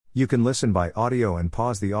You can listen by audio and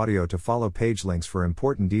pause the audio to follow page links for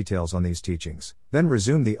important details on these teachings, then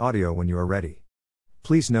resume the audio when you are ready.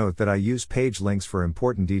 Please note that I use page links for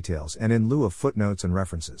important details and in lieu of footnotes and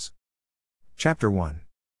references. Chapter 1.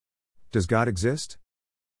 Does God exist?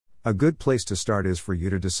 A good place to start is for you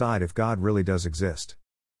to decide if God really does exist.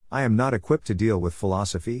 I am not equipped to deal with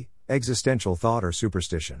philosophy, existential thought or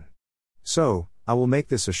superstition. So, I will make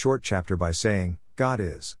this a short chapter by saying, God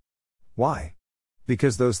is. Why?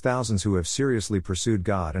 Because those thousands who have seriously pursued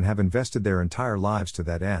God and have invested their entire lives to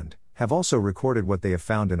that end, have also recorded what they have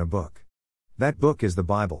found in a book. That book is the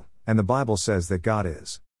Bible, and the Bible says that God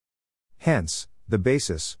is. Hence, the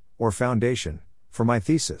basis, or foundation, for my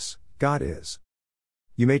thesis, God is.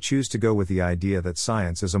 You may choose to go with the idea that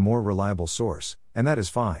science is a more reliable source, and that is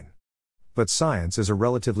fine. But science is a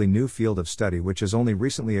relatively new field of study which has only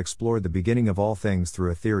recently explored the beginning of all things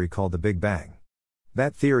through a theory called the Big Bang.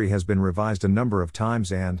 That theory has been revised a number of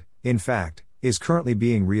times and, in fact, is currently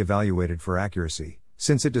being re-evaluated for accuracy,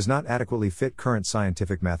 since it does not adequately fit current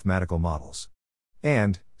scientific mathematical models.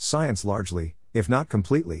 And, science largely, if not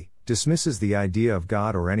completely, dismisses the idea of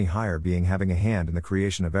God or any higher being having a hand in the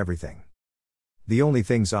creation of everything. The only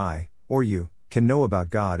things I, or you, can know about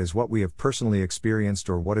God is what we have personally experienced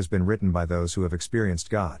or what has been written by those who have experienced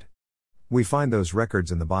God. We find those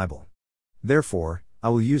records in the Bible. Therefore, I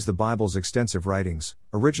will use the Bible's extensive writings,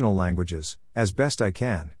 original languages, as best I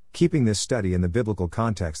can, keeping this study in the biblical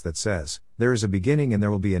context that says, there is a beginning and there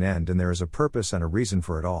will be an end and there is a purpose and a reason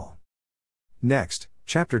for it all. Next,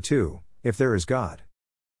 Chapter 2, If There Is God.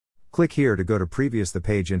 Click here to go to previous the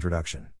page introduction.